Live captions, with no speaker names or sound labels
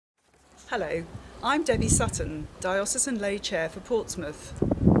Hello, I'm Debbie Sutton, Diocesan Lay Chair for Portsmouth.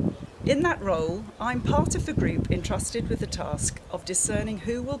 In that role, I'm part of the group entrusted with the task of discerning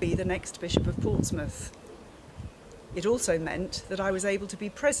who will be the next Bishop of Portsmouth. It also meant that I was able to be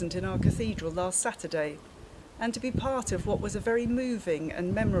present in our cathedral last Saturday and to be part of what was a very moving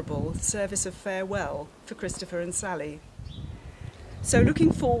and memorable service of farewell for Christopher and Sally. So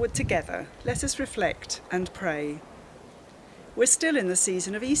looking forward together, let us reflect and pray. We're still in the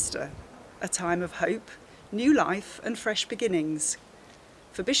season of Easter, a time of hope, new life and fresh beginnings.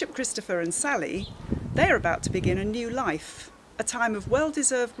 For Bishop Christopher and Sally, they're about to begin a new life, a time of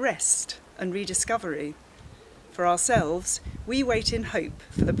well-deserved rest and rediscovery. For ourselves, we wait in hope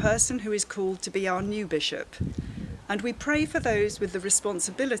for the person who is called to be our new bishop, and we pray for those with the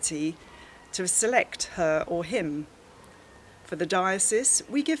responsibility to select her or him. For the diocese,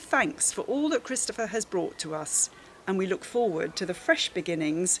 we give thanks for all that Christopher has brought to us, and we look forward to the fresh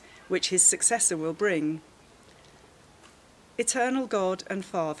beginnings which his successor will bring. Eternal God and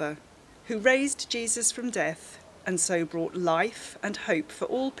Father, who raised Jesus from death and so brought life and hope for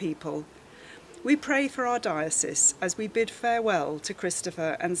all people, we pray for our diocese as we bid farewell to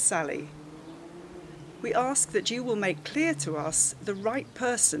Christopher and Sally. We ask that you will make clear to us the right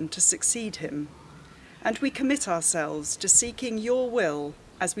person to succeed him, and we commit ourselves to seeking your will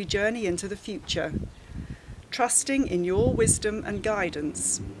as we journey into the future, trusting in your wisdom and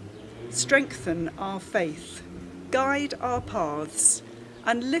guidance. Strengthen our faith, guide our paths,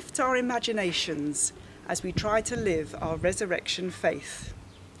 and lift our imaginations as we try to live our resurrection faith.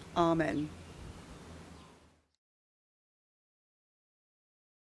 Amen.